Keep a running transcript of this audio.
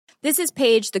This is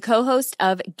Paige, the co-host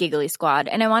of Giggly Squad,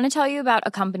 and I want to tell you about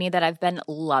a company that I've been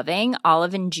loving,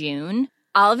 Olive & June.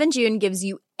 Olive & June gives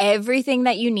you everything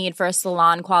that you need for a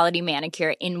salon-quality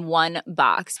manicure in one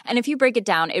box. And if you break it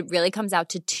down, it really comes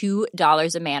out to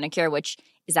 $2 a manicure, which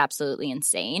is absolutely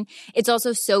insane. It's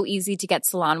also so easy to get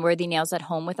salon-worthy nails at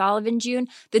home with Olive & June.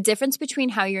 The difference between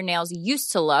how your nails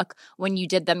used to look when you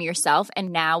did them yourself and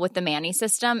now with the Mani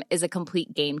system is a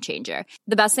complete game changer.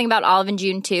 The best thing about Olive &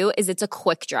 June, too, is it's a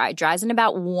quick dry. Dries in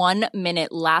about 1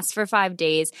 minute, lasts for 5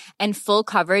 days, and full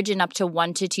coverage in up to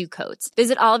 1 to 2 coats.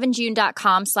 Visit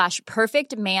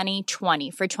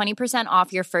oliveandjune.com/perfectmani20 for 20%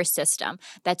 off your first system.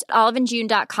 That's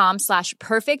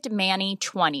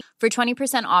oliveandjune.com/perfectmani20 for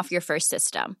 20% off your first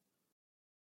system.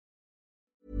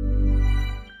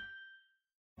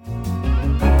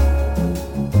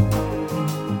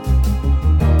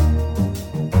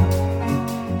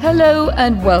 Hello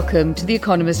and welcome to The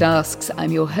Economist Asks.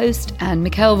 I'm your host, Anne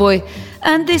McElvoy,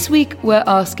 and this week we're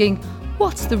asking,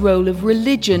 what's the role of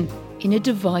religion in a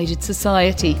divided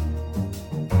society?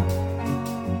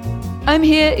 I'm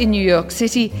here in New York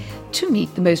City to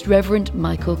meet the Most Reverend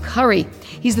Michael Curry.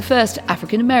 He's the first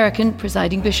African-American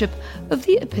presiding bishop of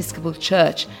the Episcopal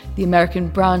Church, the American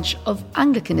branch of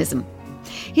Anglicanism.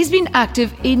 He's been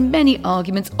active in many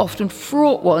arguments, often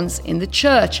fraught ones, in the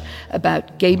church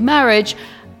about gay marriage,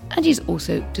 and he's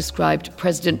also described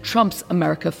President Trump's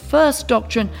America First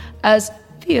doctrine as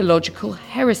theological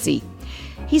heresy.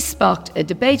 He's sparked a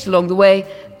debate along the way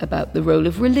about the role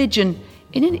of religion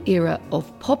in an era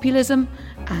of populism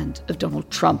and of Donald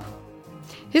Trump.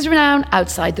 His renown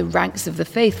outside the ranks of the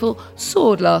faithful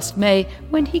soared last May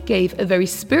when he gave a very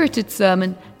spirited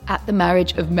sermon at the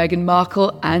marriage of Meghan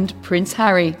Markle and Prince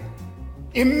Harry.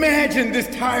 Imagine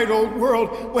this tired old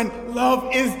world when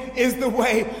love is the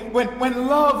way, when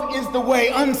love is the way,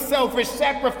 unselfish,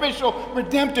 sacrificial,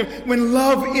 redemptive, when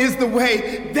love is the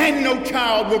way, then no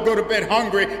child will go to bed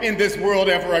hungry in this world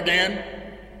ever again.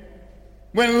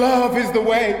 When love is the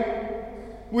way,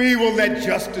 we will let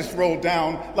justice roll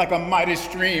down like a mighty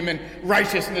stream and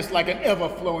righteousness like an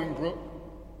ever-flowing brook.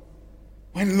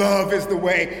 When love is the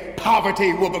way,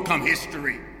 poverty will become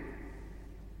history.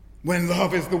 When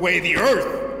love is the way, the earth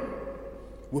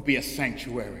will be a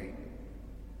sanctuary.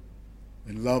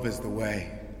 When love is the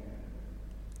way,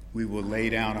 we will lay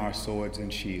down our swords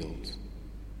and shields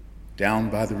down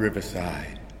by the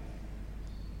riverside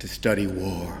to study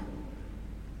war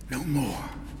no more.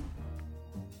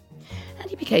 And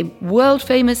he became world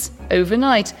famous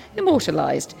overnight,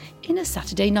 immortalised in a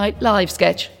Saturday Night Live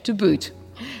sketch to boot.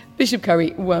 Bishop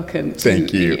Curry, welcome to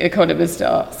The Economist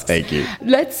Asks. Thank you.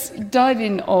 Let's dive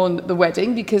in on the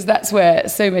wedding, because that's where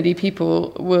so many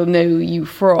people will know you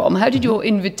from. How did your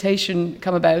invitation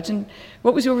come about, and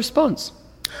what was your response?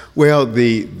 Well,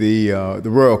 the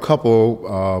royal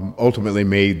couple ultimately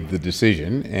made the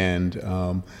decision, and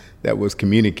that was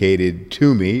communicated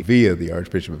to me via the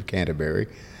Archbishop of Canterbury.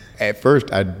 At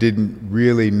first, I didn't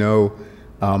really know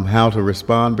how to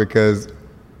respond, because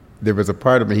there was a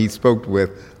part of me, he spoke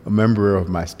with a member of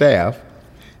my staff,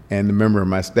 and the member of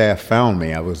my staff found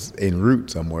me. I was en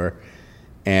route somewhere,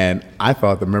 and I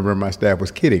thought the member of my staff was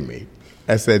kidding me.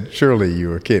 I said, "Surely you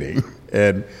were kidding."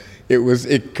 And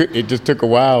it just took a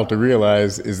while to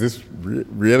realize, is this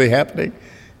really happening?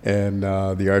 And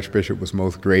the Archbishop was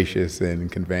most gracious in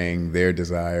conveying their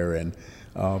desire, and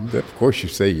of course you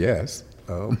say yes.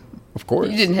 Of course.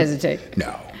 You didn't hesitate?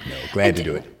 No, glad to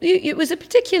do it. It was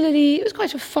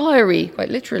quite a fiery, quite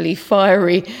literally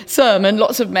fiery sermon,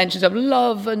 lots of mentions of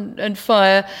love and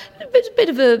fire. A bit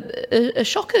of a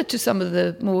shocker to some of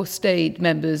the more staid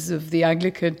members of the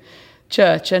Anglican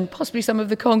Church and possibly some of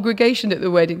the congregation at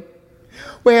the wedding.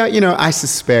 Well, I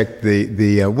suspect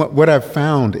what I've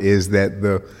found is that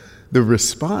the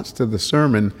response to the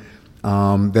sermon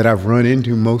that I've run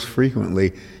into most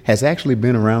frequently has actually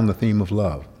been around the theme of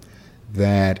love.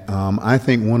 That I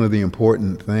think one of the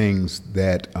important things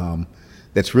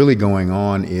that's really going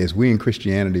on is we in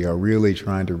Christianity are really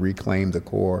trying to reclaim the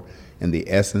core and the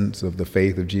essence of the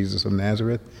faith of Jesus of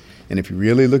Nazareth. And if you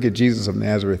really look at Jesus of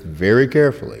Nazareth very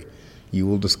carefully, you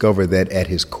will discover that at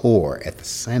his core, at the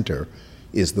center,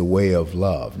 is the way of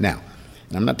love. Now,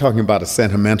 and I'm not talking about a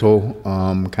sentimental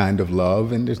kind of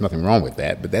love, and there's nothing wrong with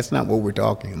that, but that's not what we're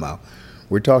talking about.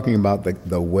 We're talking about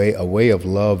a way of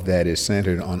love that is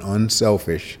centered on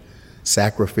unselfish,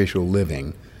 sacrificial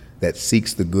living that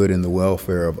seeks the good and the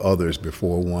welfare of others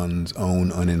before one's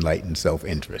own unenlightened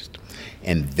self-interest.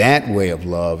 And that way of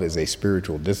love is a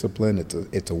spiritual discipline.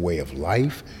 It's a way of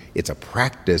life. It's a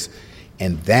practice.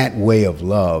 And that way of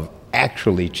love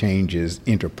actually changes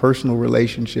interpersonal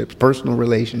relationships, personal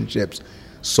relationships,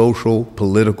 social,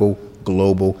 political,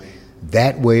 global.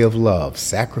 That way of love,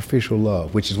 sacrificial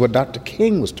love, which is what Dr.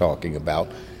 King was talking about,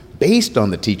 based on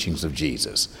the teachings of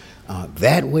Jesus.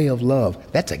 That way of love,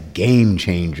 that's a game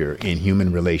changer in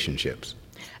human relationships.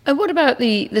 And what about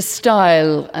the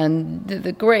style and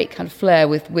the great kind of flair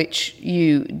with which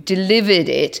you delivered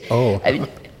it? Oh. I mean,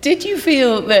 did you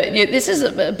feel that this is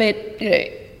a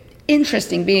bit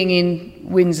interesting being in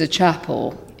Windsor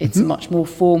Chapel? It's a much more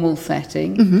formal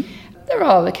setting. Mm-hmm. There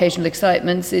are occasional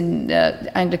excitements in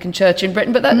Anglican Church in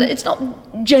Britain, but it's not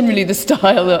generally the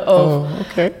style of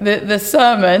the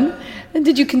sermon. And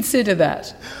did you consider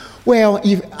that? Well,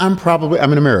 I'm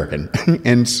an American.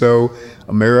 And so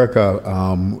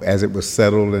America, as it was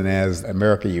settled and as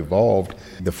America evolved,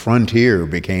 the frontier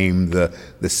became the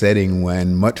setting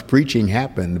when much preaching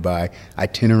happened by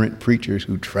itinerant preachers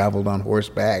who traveled on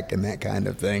horseback and that kind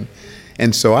of thing.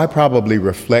 And so I probably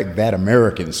reflect that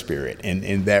American spirit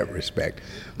in that respect.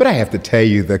 But I have to tell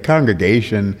you, the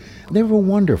congregation, they were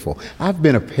wonderful. I've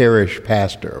been a parish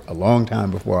pastor a long time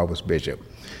before I was bishop.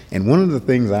 And one of the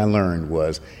things I learned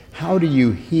was, how do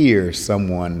you hear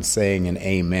someone saying an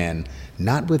amen,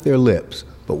 not with their lips,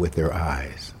 but with their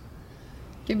eyes?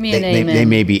 Give me an amen. They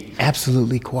may be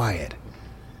absolutely quiet,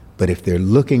 but if they're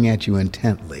looking at you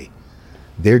intently,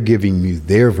 they're giving you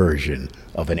their version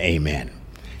of an amen.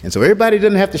 And so everybody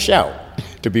doesn't have to shout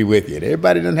to be with you.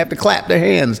 Everybody doesn't have to clap their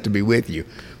hands to be with you.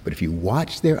 But if you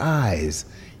watch their eyes,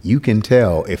 you can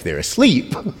tell if they're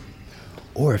asleep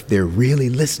or if they're really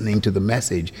listening to the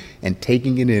message and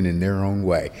taking it in their own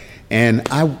way. And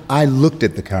I looked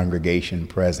at the congregation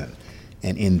present,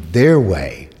 and in their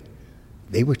way,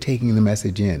 they were taking the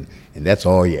message in. And that's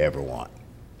all you ever want.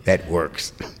 That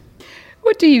works.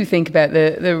 What do you think about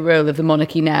the role of the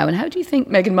monarchy now, and how do you think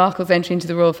Meghan Markle's entry into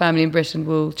the royal family in Britain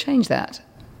will change that?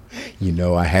 You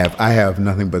know, I have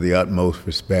nothing but the utmost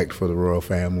respect for the royal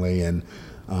family, and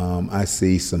I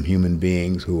see some human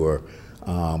beings who are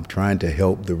trying to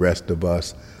help the rest of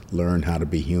us learn how to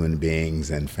be human beings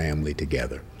and family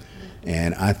together.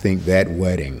 And I think that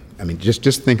wedding, I mean,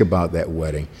 just think about that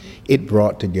wedding. It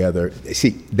brought together, see,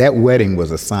 that wedding was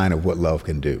a sign of what love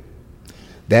can do.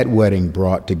 That wedding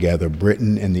brought together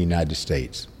Britain and the United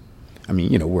States. I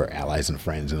mean, you know, we're allies and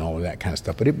friends and all of that kind of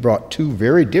stuff, but it brought two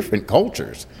very different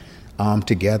cultures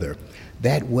together.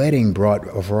 That wedding brought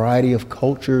a variety of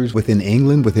cultures within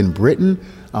England, within Britain,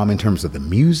 in terms of the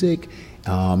music.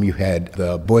 You had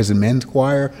the Boys and Men's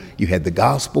Choir, you had the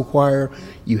Gospel Choir,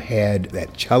 you had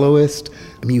that celloist.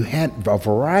 I mean, you had a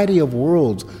variety of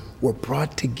worlds were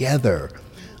brought together.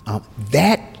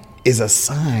 That is a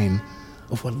sign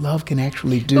of what love can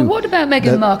actually do. But what about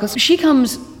Meghan Markle? She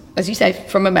comes, as you say,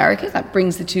 from America. That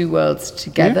brings the two worlds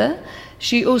together. Yeah.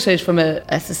 She also is from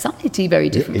a society very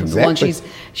different from the one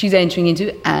she's entering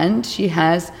into, and she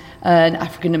has an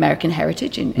African-American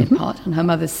heritage in part on her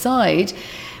mother's side.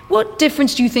 What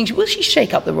difference do you think? Will she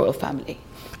shake up the royal family?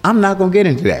 I'm not going to get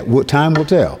into that. Time will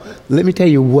tell. Let me tell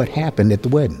you what happened at the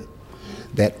wedding.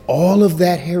 That all of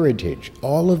that heritage,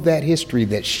 all of that history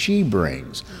that she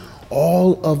brings,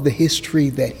 all of the history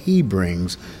that he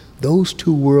brings, those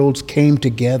two worlds came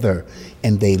together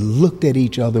and they looked at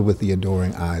each other with the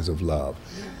adoring eyes of love.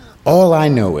 All I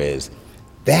know is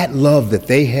that love that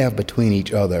they have between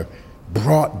each other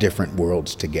brought different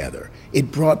worlds together.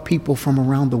 It brought people from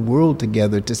around the world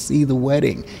together to see the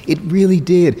wedding. It really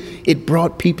did. It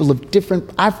brought people of different,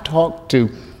 I've talked to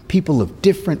people of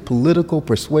different political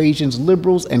persuasions,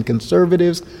 liberals and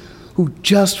conservatives, who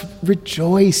just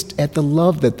rejoiced at the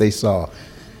love that they saw.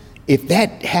 If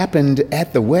that happened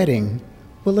at the wedding,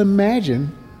 well,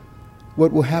 imagine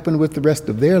what will happen with the rest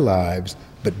of their lives,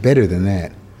 but better than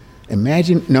that.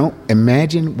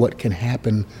 Imagine what can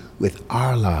happen with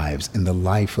our lives in the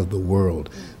life of the world.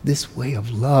 This way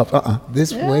of love,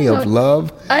 way of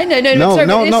love. I know,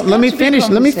 no. Let me finish.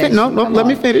 Let me finish.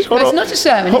 Hold on. It's not a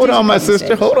sermon. Hold on, my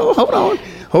sister. Hold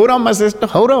on, my sister.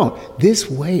 Hold on. This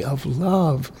way of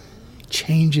love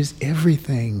changes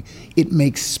everything. It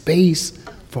makes space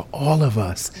for all of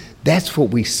us. That's what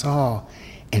we saw.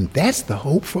 And that's the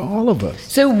hope for all of us.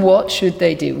 So what should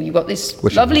they do? You've got this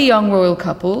lovely young royal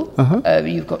couple.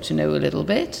 You've got to know a little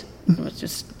bit.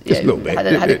 Just a little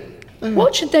bit.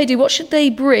 What should they do? What should they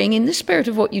bring, in the spirit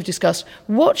of what you've discussed,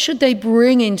 what should they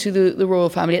bring into the royal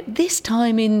family at this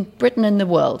time in Britain and the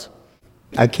world?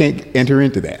 I can't enter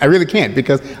into that. I really can't,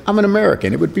 because I'm an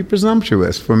American. It would be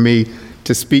presumptuous for me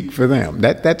to speak for them.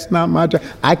 That's not my job.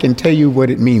 I can tell you what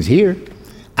it means here.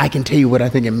 I can tell you what I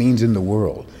think it means in the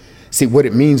world. See, what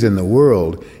it means in the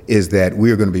world is that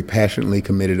we're going to be passionately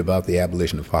committed about the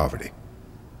abolition of poverty.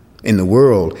 In the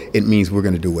world, it means we're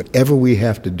going to do whatever we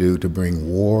have to do to bring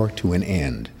war to an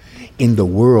end. In the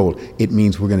world, it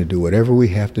means we're going to do whatever we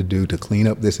have to do to clean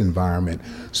up this environment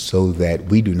so that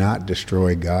we do not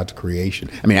destroy God's creation.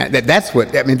 I mean, that's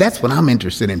what I'm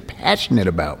interested in, passionate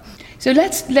about. So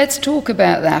let's talk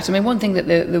about that. I mean, one thing that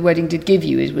the wedding did give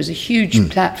you was a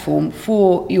huge platform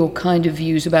for your kind of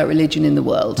views about religion in the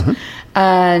world. Mm-hmm.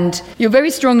 And you're very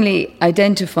strongly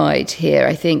identified here,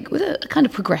 I think, with a kind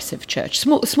of progressive church,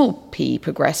 small p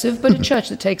progressive, but a church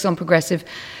that takes on progressive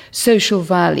social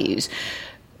values.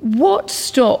 What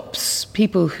stops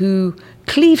people who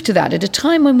cleave to that at a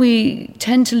time when we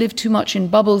tend to live too much in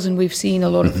bubbles, and we've seen a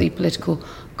lot of the political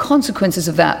consequences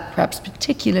of that, perhaps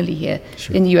particularly here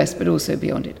in the US, but also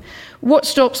beyond it? What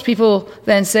stops people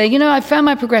then saying, I've found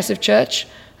my progressive church,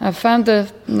 I've found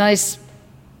the nice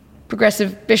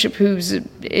progressive bishop who's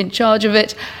in charge of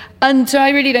it, and so I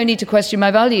really don't need to question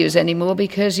my values anymore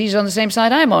because he's on the same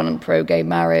side I'm on, pro-gay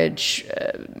marriage,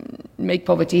 make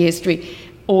poverty history,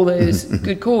 all those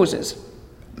good causes.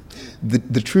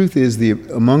 The truth is,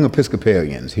 among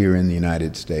Episcopalians here in the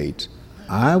United States,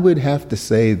 I would have to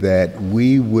say that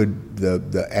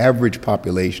the average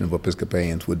population of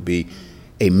Episcopalians would be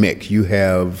a mix. You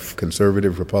have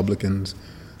conservative Republicans,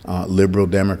 liberal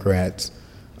Democrats,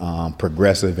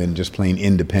 progressive, and just plain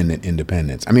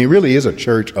independents. I mean, it really is a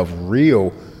church of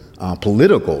real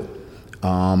political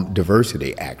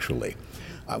diversity, actually.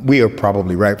 We are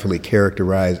probably rightfully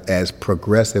characterized as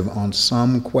progressive on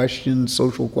some questions,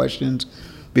 social questions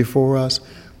before us,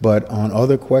 but on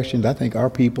other questions, I think our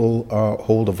people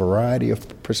hold a variety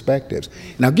of perspectives.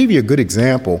 And I'll give you a good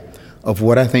example of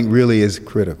what I think really is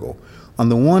critical. On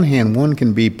the one hand, one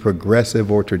can be progressive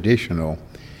or traditional,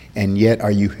 and yet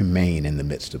are you humane in the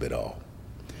midst of it all?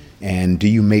 And do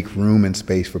you make room and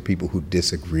space for people who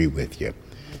disagree with you?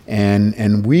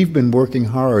 And we've been working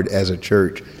hard as a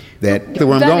church. That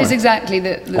is exactly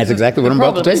that's exactly what I'm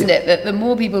problem, about to tell you. Isn't it? That the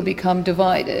more people become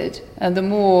divided, and the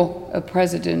more a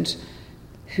president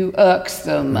who irks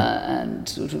them and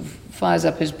sort of fires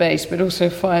up his base, but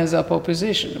also fires up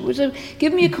opposition. So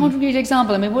give me a concrete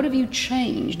example. I mean, what have you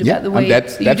changed about the way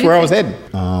that's where I was headed.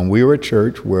 We are a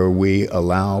church where we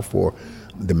allow for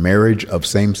the marriage of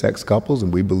same-sex couples,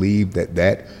 and we believe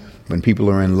that when people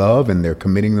are in love and they're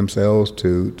committing themselves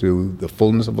to the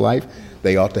fullness of life,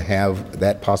 they ought to have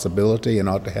that possibility and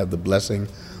ought to have the blessing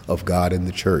of God in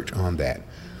the church on that.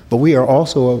 But we are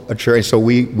also a church, so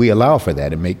we allow for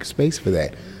that and make space for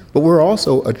that. But we're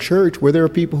also a church where there are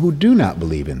people who do not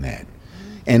believe in that.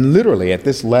 And literally at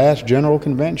this last general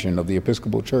convention of the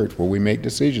Episcopal Church, where we make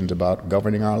decisions about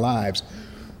governing our lives,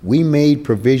 we made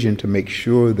provision to make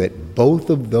sure that both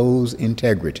of those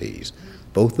integrities,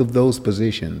 both of those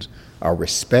positions are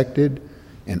respected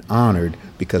and honored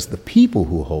because the people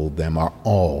who hold them are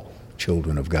all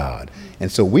children of God.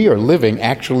 And so we are living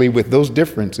actually with those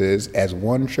differences as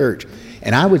one church.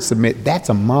 And I would submit that's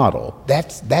a model.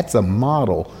 That's a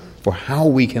model for how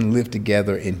we can live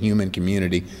together in human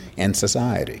community and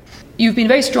society. You've been a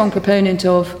very strong proponent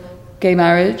of gay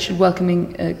marriage and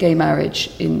welcoming gay marriage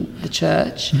in the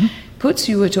church. Mm-hmm. Puts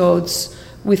you at odds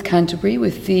with Canterbury,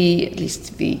 with at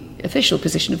least the official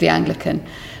position of the Anglican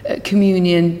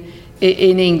communion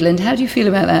in England. How do you feel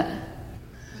about that?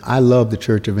 I love the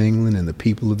Church of England and the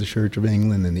people of the Church of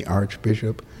England and the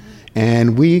Archbishop,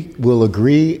 and we will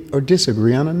agree or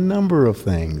disagree on a number of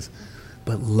things,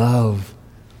 but love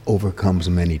overcomes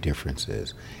many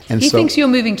differences. And he thinks you're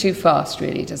moving too fast,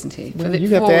 really, doesn't he? Well, you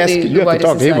have to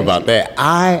talk to him about that.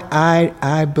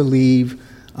 I believe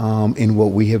in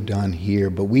what we have done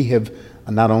here, but we have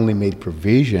not only made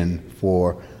provision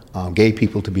for gay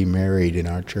people to be married in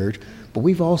our church, but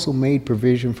we've also made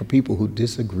provision for people who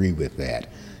disagree with that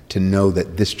to know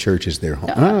that this church is their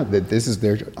home, that this is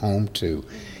their home too.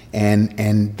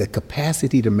 And the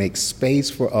capacity to make space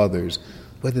for others,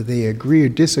 whether they agree or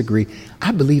disagree,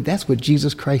 I believe that's what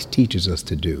Jesus Christ teaches us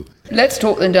to do. Let's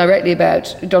talk then directly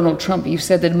about Donald Trump. You've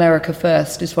said that America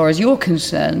First, as far as you're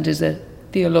concerned, is a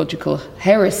theological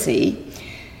heresy.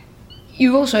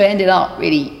 You've also ended up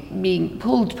really being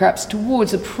pulled perhaps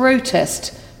towards a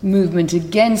protest movement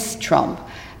against Trump.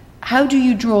 How do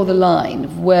you draw the line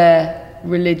of where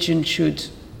religion should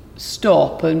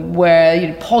stop and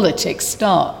where politics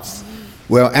starts?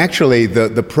 Well, actually,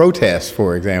 the protest,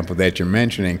 for example, that you're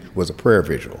mentioning was a prayer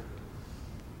vigil.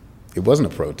 It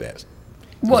wasn't a protest.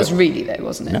 It was really, though,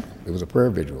 wasn't it? No, it was a prayer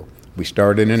vigil. We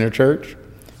started in a church.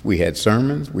 We had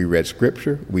sermons. We read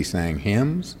scripture. We sang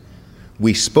hymns.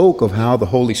 We spoke of how the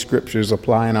Holy Scriptures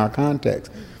apply in our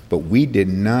context. But we did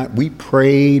not. We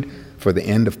prayed for the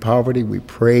end of poverty. We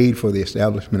prayed for the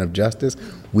establishment of justice.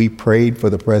 We prayed for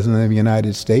the President of the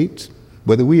United States.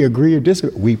 Whether we agree or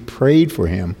disagree, we prayed for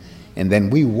him. And then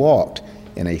we walked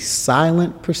in a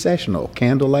silent processional,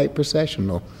 candlelight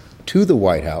processional, to the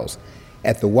White House.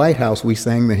 At the White House, we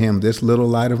sang the hymn, "This little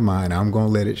light of mine, I'm going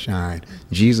to let it shine.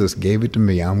 Jesus gave it to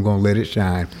me, I'm going to let it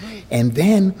shine." And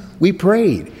then we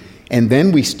prayed. And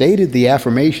then we stated the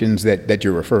affirmations that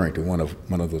you're referring to, one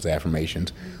of those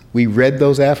affirmations. We read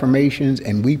those affirmations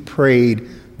and we prayed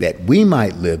that we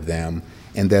might live them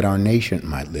and that our nation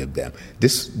might live them.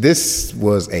 This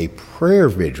was a prayer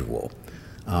vigil.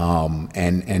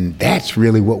 And that's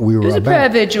really what we were about. It was a prayer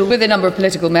vigil with a number of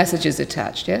political messages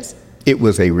attached, yes? It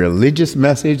was a religious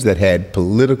message that had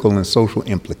political and social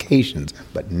implications,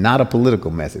 but not a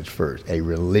political message first, a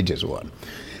religious one.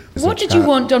 What did you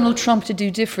want Donald Trump to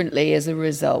do differently as a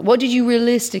result? What did you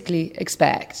realistically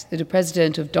expect that a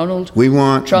president of Donald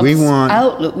Trump's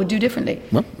outlook would do differently?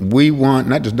 Well, we want,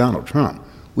 not just Donald Trump,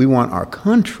 we want our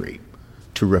country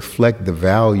to reflect the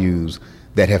values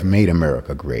that have made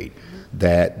America great.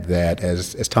 That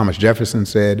as Thomas Jefferson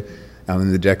said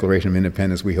in the Declaration of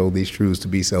Independence, we hold these truths to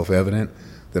be self-evident,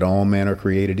 that all men are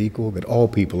created equal, that all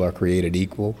people are created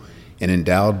equal and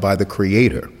endowed by the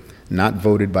Creator, not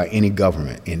voted by any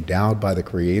government, endowed by the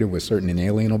Creator with certain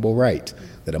inalienable rights,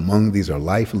 that among these are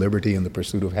life, liberty, and the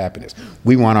pursuit of happiness.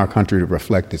 We want our country to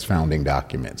reflect its founding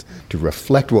documents, to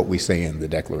reflect what we say in the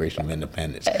Declaration of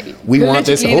Independence. We want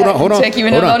this. Hold on. Take you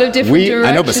in a lot of different directions.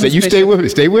 I know, but you stay with me.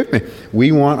 Stay with me.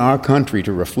 We want our country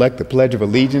to reflect the Pledge of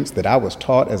Allegiance that I was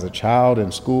taught as a child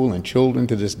in school, and children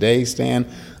to this day stand.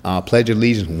 Pledge of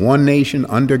Allegiance: one nation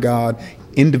under God,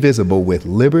 indivisible, with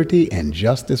liberty and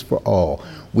justice for all.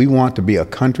 We want to be a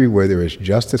country where there is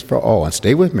justice for all. And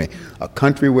stay with me. A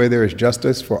country where there is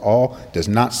justice for all does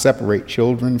not separate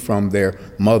children from their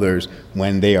mothers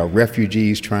when they are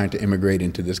refugees trying to immigrate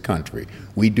into this country.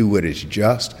 We do what is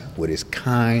just, what is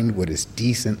kind, what is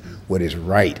decent, what is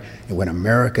right. And when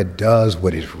America does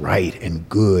what is right and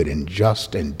good and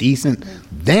just and decent,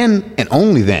 then and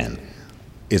only then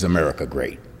is America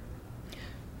great.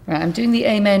 Right, I'm doing the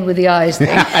amen with the eyes thing.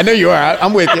 I know you are.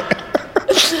 I'm with you.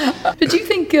 But do you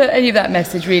think any of that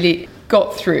message really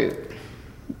got through?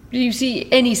 Do you see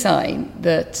any sign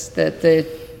that the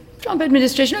Trump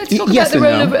administration, let's talk about the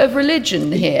role of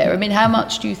religion here. I mean, how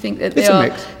much do you think that they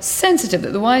are sensitive,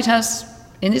 that the White House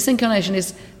in this incarnation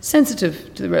is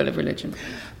sensitive to the role of religion?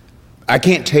 I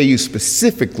can't tell you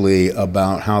specifically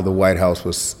about how the White House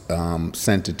was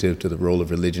sensitive to the role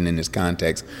of religion in this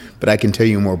context, but I can tell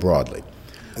you more broadly.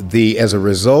 As a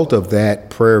result of that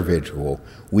prayer vigil,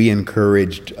 we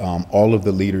encouraged all of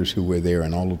the leaders who were there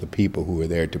and all of the people who were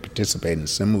there to participate in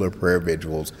similar prayer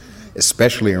vigils,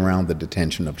 especially around the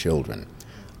detention of children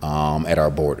at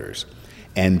our borders.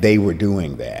 And they were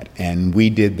doing that. And we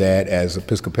did that as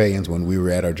Episcopalians when we were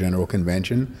at our General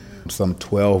Convention. Some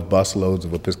 12 busloads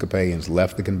of Episcopalians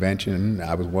left the convention.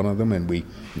 I was one of them. And we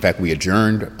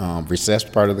adjourned,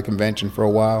 recessed part of the convention for a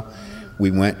while.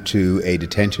 We went to a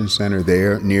detention center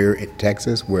there near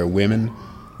Texas where women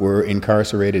were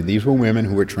incarcerated. These were women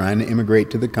who were trying to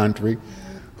immigrate to the country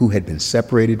who had been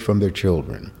separated from their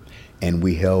children. And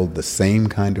we held the same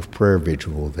kind of prayer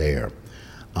vigil there.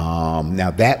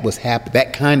 Now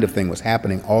that kind of thing was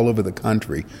happening all over the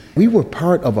country. We were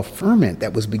part of a ferment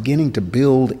that was beginning to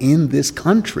build in this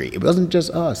country. It wasn't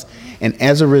just us. And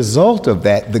as a result of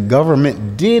that, the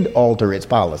government did alter its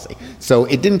policy. So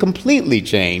it didn't completely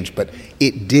change, but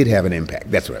it did have an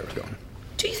impact. That's where I was going.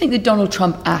 Do you think that Donald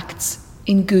Trump acts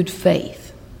in good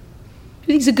faith?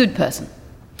 Do you think he's a good person?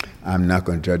 I'm not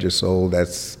going to judge his soul.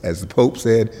 That's, as the Pope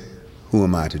said, who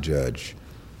am I to judge?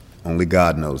 Only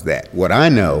God knows that. What I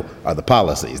know are the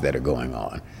policies that are going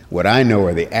on. What I know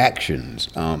are the actions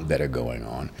that are going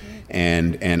on.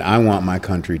 And I want my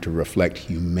country to reflect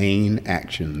humane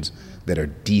actions that are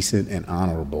decent and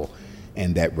honorable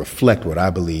and that reflect what I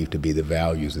believe to be the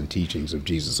values and teachings of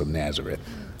Jesus of Nazareth.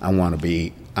 I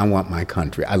want my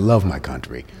country, I love my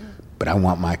country, but I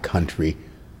want my country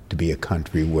to be a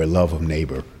country where love of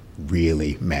neighbor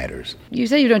really matters. You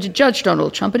say you don't judge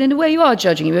Donald Trump, but in a way you are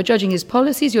judging him. You're judging his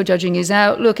policies, you're judging his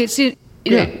outlook.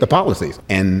 The policies.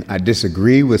 And I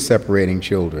disagree with separating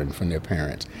children from their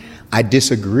parents. I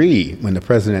disagree when the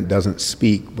president doesn't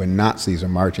speak when Nazis are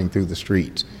marching through the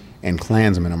streets and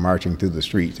Klansmen are marching through the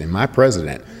streets. And my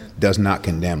president does not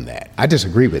condemn that. I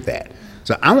disagree with that.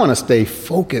 So I want to stay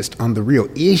focused on the real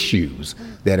issues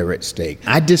that are at stake.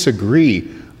 I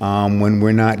disagree when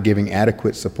we're not giving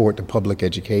adequate support to public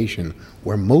education,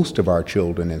 where most of our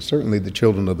children, and certainly the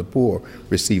children of the poor,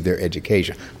 receive their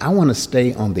education. I want to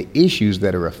stay on the issues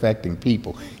that are affecting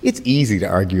people. It's easy to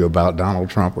argue about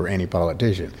Donald Trump or any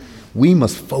politician. We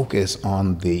must focus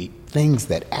on the things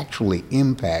that actually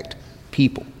impact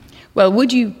people. Well,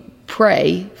 would you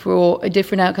pray for a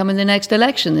different outcome in the next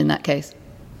election in that case?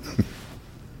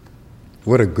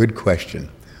 What a good question.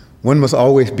 One must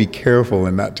always be careful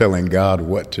in not telling God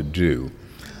what to do.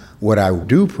 What I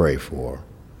do pray for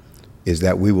is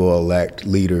that we will elect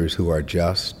leaders who are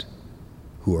just,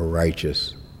 who are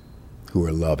righteous, who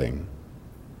are loving,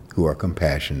 who are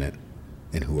compassionate,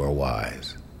 and who are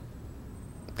wise.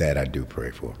 That I do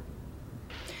pray for.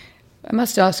 I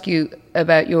must ask you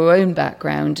about your own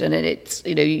background, and it's,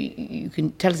 you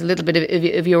can tell us a little bit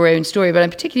of your own story, but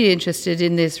I'm particularly interested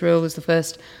in this role as the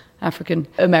first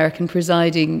African-American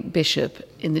presiding bishop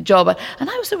in the job.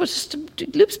 And I also just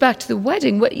loops back to the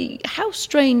wedding. How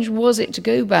strange was it to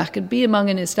go back and be among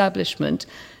an establishment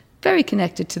very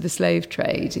connected to the slave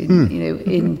trade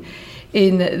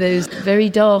in those very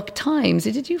dark times?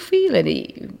 Did you feel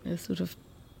any sort of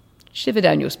shiver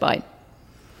down your spine?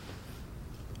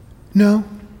 No,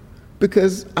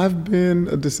 because I've been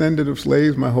a descendant of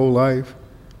slaves my whole life,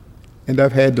 and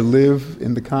I've had to live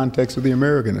in the context of the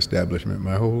American establishment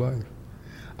my whole life.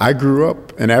 I grew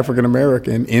up an African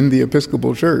American in the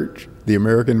Episcopal Church, the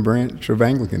American branch of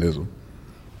Anglicanism.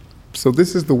 So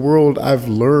this is the world I've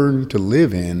learned to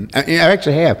live in. I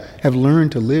actually have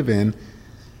learned to live in,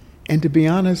 and to be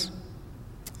honest,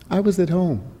 I was at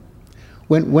home.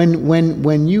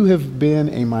 When you have been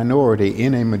a minority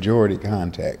in a majority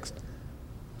context,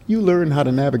 you learn how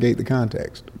to navigate the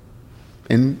context.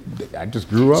 And I just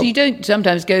grew up. So you don't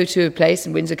sometimes go to a place,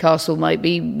 and Windsor Castle might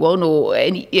be one, or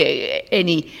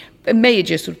any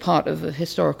major sort of part of a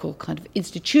historical kind of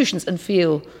institutions, and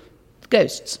feel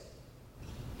ghosts?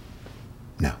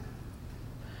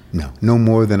 No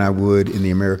more than I would in the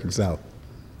American South.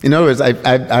 In other words,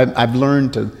 I've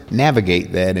learned to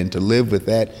navigate that and to live with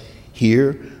that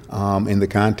here in the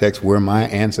context where my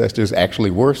ancestors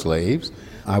actually were slaves.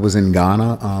 I was in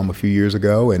Ghana a few years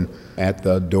ago and at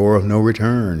the door of no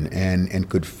return and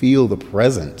could feel the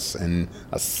presence and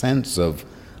a sense of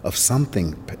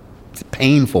something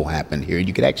painful happened here.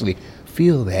 You could actually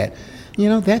feel that.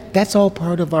 That's all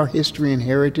part of our history and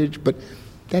heritage, but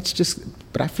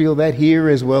I feel that here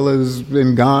as well as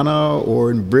in Ghana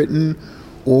or in Britain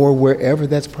or wherever.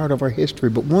 That's part of our history.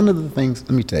 But one of the things,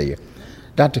 let me tell you,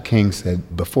 Dr. King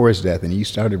said before his death, and he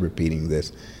started repeating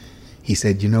this, he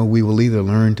said, we will either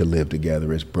learn to live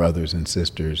together as brothers and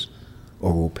sisters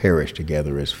or we'll perish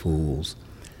together as fools.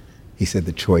 He said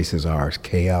the choice is ours,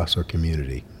 chaos or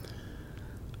community.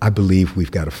 I believe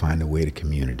we've got to find a way to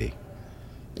community.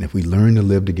 And if we learn to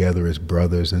live together as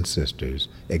brothers and sisters,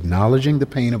 acknowledging the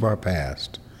pain of our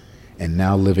past and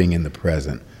now living in the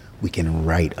present, we can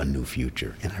write a new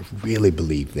future. And I really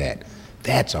believe that.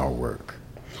 That's our work.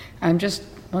 I'm just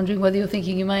wondering whether you're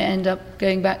thinking you might end up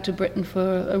going back to Britain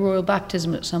for a royal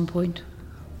baptism at some point.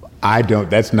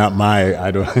 That's not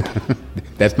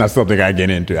that's not something I get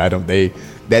into.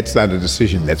 That's not a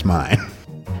decision, that's mine.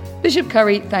 Bishop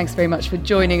Curry, thanks very much for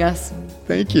joining us.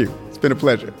 Thank you. It's been a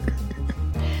pleasure.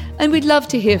 And we'd love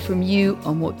to hear from you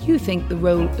on what you think the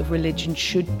role of religion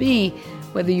should be,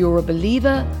 whether you're a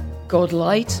believer,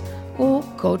 God-light, or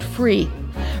God-free.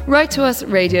 Write to us at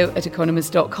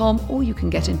radio@economist.com, or you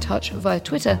can get in touch via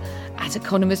Twitter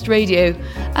 @EconomistRadio.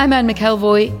 I'm Anne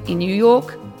McElvoy in New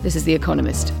York. This is The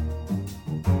Economist.